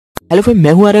Hello friend,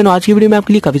 मैं हूं आर्यन। आज की वीडियो में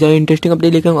आपके लिए काफी सारे इंटरेस्टिंग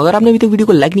अपडेट लेकर आऊं। अगर आपने अभी तक वीडियो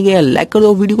को लाइक नहीं किया है, लाइक कर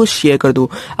दो, वीडियो को शेयर कर दो।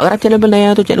 अगर आप चैनल पर नए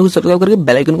हैं तो चैनल को सब्सक्राइब करके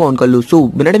बेल आइकन को ऑन कर लो। सो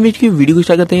बिना टाइम वेस्ट किए वीडियो को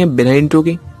स्टार्ट करते हैं बिना इंट्रो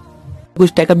के।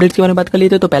 कुछ टेक अपडेट्स के बारे में बात कर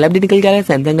लेते हैं। तो पहला अपडेट निकल के आ रहा है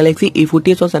सैमसंग गैलेक्सी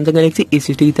A40 और सैमसंग गैलेक्सी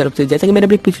A60 की तरफ से। जैसा कि मैंने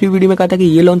अपनी पिछली वीडियो में कहा था कि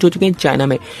ये लॉन्च हो चुके हैं चाइना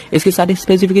में। इसके सारे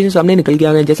स्पेसिफिकेशन सामने निकल के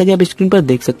आ गए, जैसा कि आप स्क्रीन पर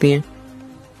देख सकते हैं।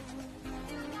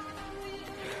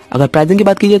 अगर प्राइसिंग की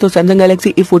बात कीजिए तो सैमसंग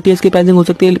गैलेक्सी A40 की प्राइसिंग हो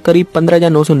सकती है करीब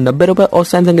 15,990 रुपए और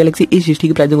सैमसंग गैलेक्सी A60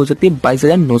 की प्राइसिंग हो सकती है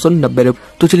 22,990 रुपए।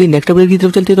 तो चलिए नेक्स्ट अपडेट की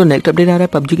तरफ चलते हैं। तो नेक्स्ट अपडेट आ रहा है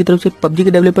पबजी की तरफ से। पबजी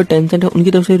के डेवलपर टेंसेंट है,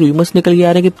 उनकी तरफ से रूमर्स निकल के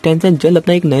आ रहा है कि टेंसेंट जल्द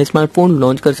अपना एक नया स्मार्टफोन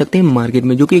लॉन्च कर सकते हैं मार्केट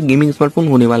में, जो कि एक गेमिंग स्मार्टफोन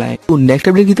होने वाला है। तो नेक्स्ट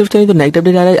अपडेट की तरफ चले तो नेक्स्ट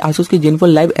अपडेट आ रहा है Asus के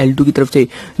Zenfone Live L2 की तरफ से,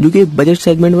 जो कि बजट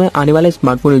सेगमेंट में आने वाला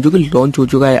स्मार्टफोन है, जो कि लॉन्च हो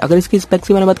चुका है। अगर इसकी स्पेक्स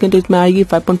की बात करें तो इसमें आएगी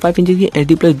 5.5 इंच की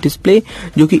HD+ डिस्प्ले,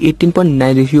 जो कि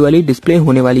 18.9 रेशियो वाली डिस्प्ले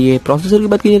होने वाली है। प्रोसेसर की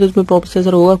बात कीजिए तो इसमें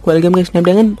प्रोसेसर होगा क्वालकॉम का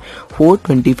स्नैपड्रैगन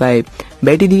 425।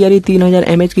 बैटरी दी जा रही है 3000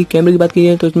 mAh की। कैमरे की बात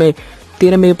कीजिए तो इसमें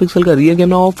 13 मेगापिक्सल का रियर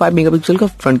कैमरा और 5 मेगापिक्सल का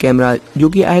फ्रंट कैमरा, जो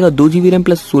कि आएगा 2GB RAM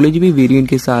plus 16GB variant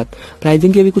के साथ।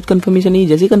 प्राइसिंग की अभी कुछ कंफर्मेशन नहीं है,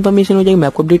 जैसे कंफर्मेशन हो जाएगी मैं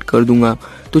आपको अपडेट कर दूंगा।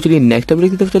 तो चलिए नेक्स्ट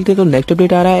अपडेट की तरफ चलते हैं। तो नेक्स्ट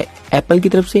अपडेट आ रहा है एप्पल की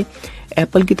तरफ से।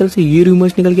 एप्पल की तरफ से ये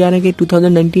रूमर्स निकल के आ रहे हैं कि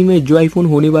 2019 में जो आईफोन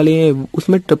होने वाले हैं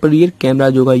उसमें ट्रिपल रियर कैमरा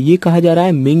जो होगा, ये कहा जा रहा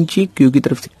है मिंग ची क्यू की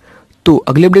तरफ से। तो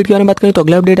अगले अपडेट के बारे में बात करें तो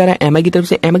अगला अपडेट आ रहा है एमआई की तरफ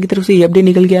से। एमआई की तरफ से ये अपडेट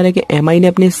निकल के आ रहा है कि एमआई ने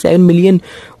अपने 7 मिलियन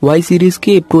वाई सीरीज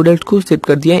के प्रोडक्ट्स को शिप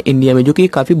कर दिया है इंडिया में, जो कि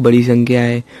काफी बड़ी संख्या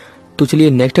है। तो चलिए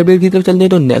नेक्स्ट अपडेट की तरफ चलते हैं।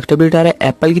 तो नेक्स्ट अपडेट आ रहा है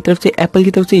एप्पल की तरफ से। एप्पल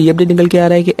की तरफ से ये अपडेट निकल के आ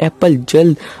रहा है कि एप्पल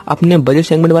जल्द अपने बजट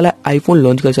सेगमेंट वाला आईफोन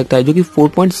लॉन्च कर सकता है, जो कि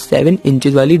 4.7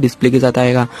 इंचेस वाली डिस्प्ले के साथ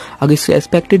आएगा। अगर इससे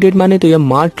एक्सपेक्टेड डेट माने तो यह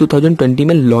मार्च 2020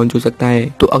 में लॉन्च हो सकता है।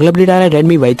 तो अगला अपडेट आ रहा है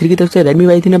रेडमी Y3 की तरफ से। रेडमी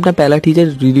Y3 ने अपना पहला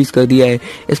टीजर रिलीज कर दिया है।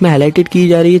 इसमें हाईलाइटेड की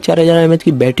जा रही है 4000 mAh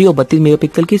की बैटरी और 32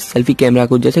 मेगापिक्सल की सेल्फी कैमरा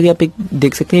को, जैसा कि आप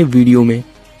देख सकते हैं वीडियो में।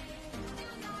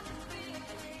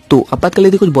 तो अब बात कर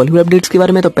लेते हैं कुछ बॉलीवुड अपडेट्स के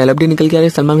बारे में। तो पहला अपडेट निकल के आ रहा है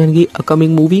सलमान खान की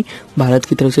अपकमिंग मूवी भारत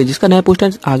की तरफ से, जिसका नया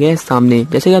पोस्टर आ गया है सामने।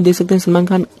 जैसे कि आप देख सकते हैं सलमान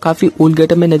खान काफी ओल्ड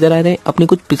गेटअप में नजर आ रहे हैं अपने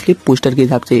कुछ पिछले पोस्टर के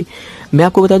हिसाब से। मैं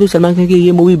आपको बता दूं सलमान खान की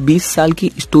ये मूवी 20 साल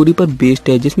की स्टोरी पर बेस्ड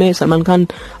है, जिसमें सलमान खान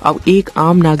अब एक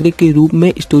आम नागरिक के रूप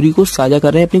में स्टोरी को साझा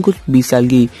कर रहे हैं अपनी कुछ 20 साल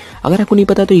की। अगर आपको नहीं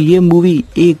पता तो ये मूवी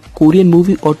एक कोरियन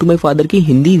मूवी और टू माई फादर की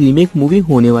हिंदी रीमेक मूवी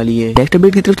होने वाली है। नेक्स्ट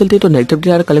अपडेट की तरफ चलते हैं। तो नेक्स्ट अपडेट आ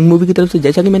रहा है कलंक मूवी की तरफ से।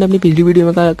 जैसा कि मैंने अपनी पिछली वीडियो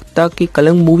में कहा था कि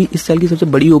कलंक मूवी इस साल की सबसे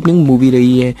बड़ी ओपनिंग मूवी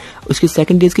रही है। उसकी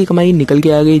सेकंड डेज की कमाई निकल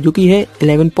के आ गई, जो कि है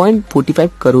 11.45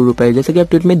 करोड़ रुपए, जैसा कि आप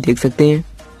ट्वीट में देख सकते हैं।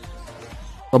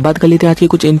 अब बात कर लेते हैं आज के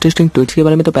कुछ इंटरेस्टिंग ट्वीट्स के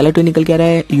बारे में। तो पहला ट्वीट निकल के आ रहा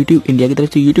है यूट्यूब इंडिया की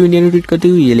तरफ से। यूट्यूब इंडिया ने ट्वीट करते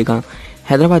हुए ये लिखा,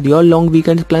 Hyderabad your long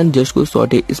weekend plan just go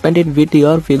sorted, spend it with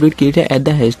your favourite creator at the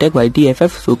hashtag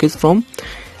YTFF showcase from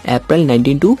April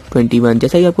 19 to 21।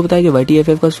 जैसा कि आपको पता है कि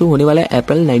YTFF का शो होने वाला है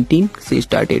अप्रैल 19 से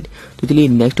स्टार्टेड। तो चलिए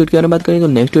नेक्स्ट ट्वीट के बारे में बात करें। तो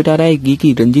नेक्स्ट ट्वीट आ रहा है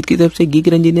गीकी रंजीत की तरफ से।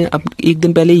 गीकी रंजीत ने अब एक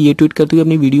दिन पहले ये ट्वीट करते हुए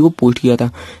अपनी वीडियो को पोस्ट किया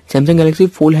था, Samsung Galaxy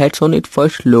fold heads on it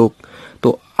first look.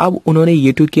 तो अब उन्होंने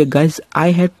ये ट्वीट किया, guys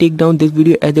I have take down this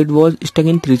video as it was stuck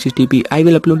in 360p, I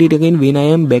will upload it again when I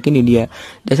am back in India.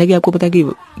 जैसा कि आपको पता है कि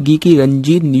गीकी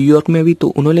रंजीत न्यूयॉर्क में अभी, तो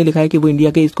उन्होंने लिखा है कि वो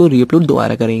इंडिया के इसको रीअपलोड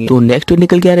दोबारा करेंगे। तो नेक्स्ट ट्वीट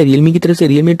निकल के आ रहा है रियलमी की तरफ से।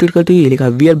 रियलमी ट्वीट करते हुए लिखा,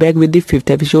 we are back with the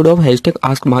 5th episode of hashtag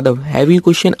ask Madhav, have you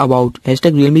question about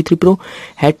hashtag Realme 3 Pro,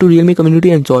 head to Realme community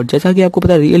and short. जैसा कि आपको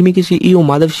पता है रियलमी के CEO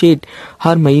माधव शेठ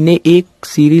हर महीने एक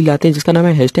सीरीज लाते हैं जिसका नाम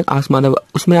है हैशटैग आस्क माधव।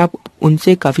 उसमें आप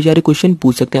उनसे काफी सारे क्वेश्चन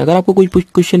पूछ सकते हैं। अगर आपको कोई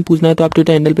क्वेश्चन पूछना है तो आप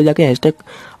ट्विटर हैंडल पे जाके हैशटैग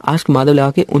आस्क माधव लगा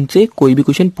के उनसे कोई भी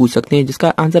क्वेश्चन पूछ सकते हैं, जिसका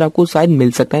आंसर आपको शायद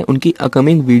मिल सकता है उनकी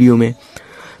अपकमिंग वीडियो में।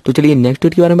 तो चलिए नेक्स्ट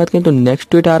ट्वीट के बारे में बात करें। तो नेक्स्ट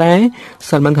ट्वीट आ रहा है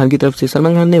सलमान खान की तरफ से।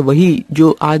 सलमान खान ने वही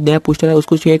जो आज नया पोस्टर है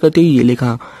उसको शेयर करते हुए ये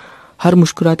लिखा, हर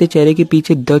मुस्कुराते चेहरे के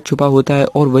पीछे दर्द छुपा होता है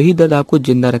और वही दर्द आपको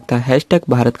जिंदा रखता है, हैशटैग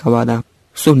भारत का वादा।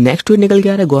 सो नेक्स्ट ट्वीट निकल के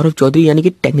आ रहा है गौरव चौधरी यानी कि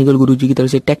टेक्निकल गुरुजी की तरफ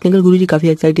से। टेक्निकल गुरुजी काफी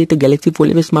एक्साइटेड थे गैलेक्सी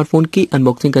फोल्ड स्मार्टफोन की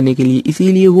अनबॉक्सिंग करने के लिए,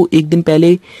 इसीलिए वो एक दिन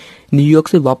पहले न्यूयॉर्क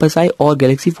से वापस आए और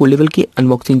गैलेक्सी फोल्डेबल की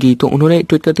अनबॉक्सिंग की। तो उन्होंने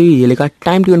ट्वीट करते हुए ये लिखा,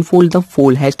 time to unfold the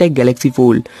fold, hashtag Galaxy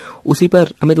fold. उसी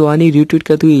पर अमित वानी रीट्वीट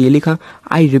करते हुए ये लिखा,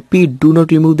 I repeat do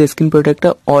not remove the screen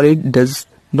protector और इट डज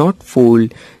नॉट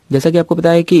फोल्ड। जैसा कि आपको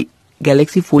पता है कि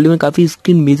गैलेक्सी फोल्ड में काफी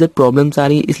स्क्रीन मेजर प्रॉब्लम्स आ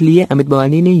रही है, इसलिए अमित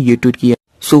वानी ने ये ट्वीट किया।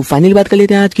 सो फाइनली बात कर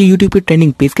लेते हैं आज की यूट्यूब पे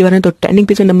ट्रेंडिंग पेज के बारे में। तो ट्रेंडिंग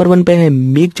पेज में नंबर 1 पे है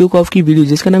मेक जोक ऑफ की वीडियो,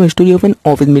 जिसका नाम है story of an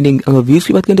office meeting. अगर व्यूज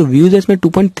की बात करें तो व्यूज है इसमें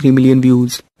 2.3 million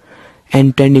views.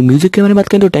 And trending music के बारे में बात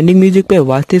करें तो ट्रेंडिंग म्यूजिक पे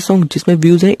वास्ते सॉन्ग, जिसमें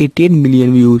व्यूज है 88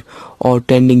 मिलियन व्यूज। और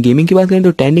ट्रेंडिंग गेमिंग की बात करें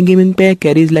तो ट्रेंडिंग गेमिंग पे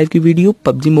कैरीज लाइव की वीडियो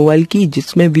PUBG मोबाइल की,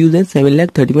 जिसमें व्यूज है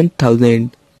 7,31,000।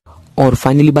 और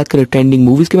फाइनली बात करें ट्रेंडिंग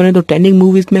मूवीज के बारे में तो ट्रेंडिंग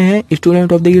मूवीज में है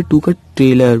स्टूडेंट ऑफ द ईयर 2 का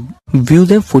ट्रेलर,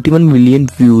 व्यूज है 41 मिलियन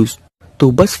व्यूज। तो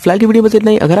बस फिलहाल की वीडियो बस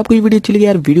इतना ही। अगर आपको ये वीडियो अच्छी लगी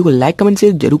यार, वीडियो को लाइक कमेंट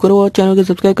शेयर जरूर करो और चैनल को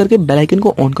सब्सक्राइब करके बेल आइकन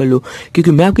को ऑन कर लो,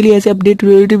 क्योंकि मैं आपके लिए ऐसे अपडेट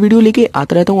रिलेटेड वीडियो लेके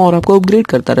आता रहता हूँ और आपको अपग्रेड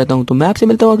करता रहता हूँ। तो मैं आपसे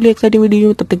मिलता हूँ अगले एक्साइटिंग वीडियो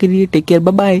में, तब तक के लिए टेक केयर,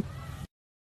 बाय बाय।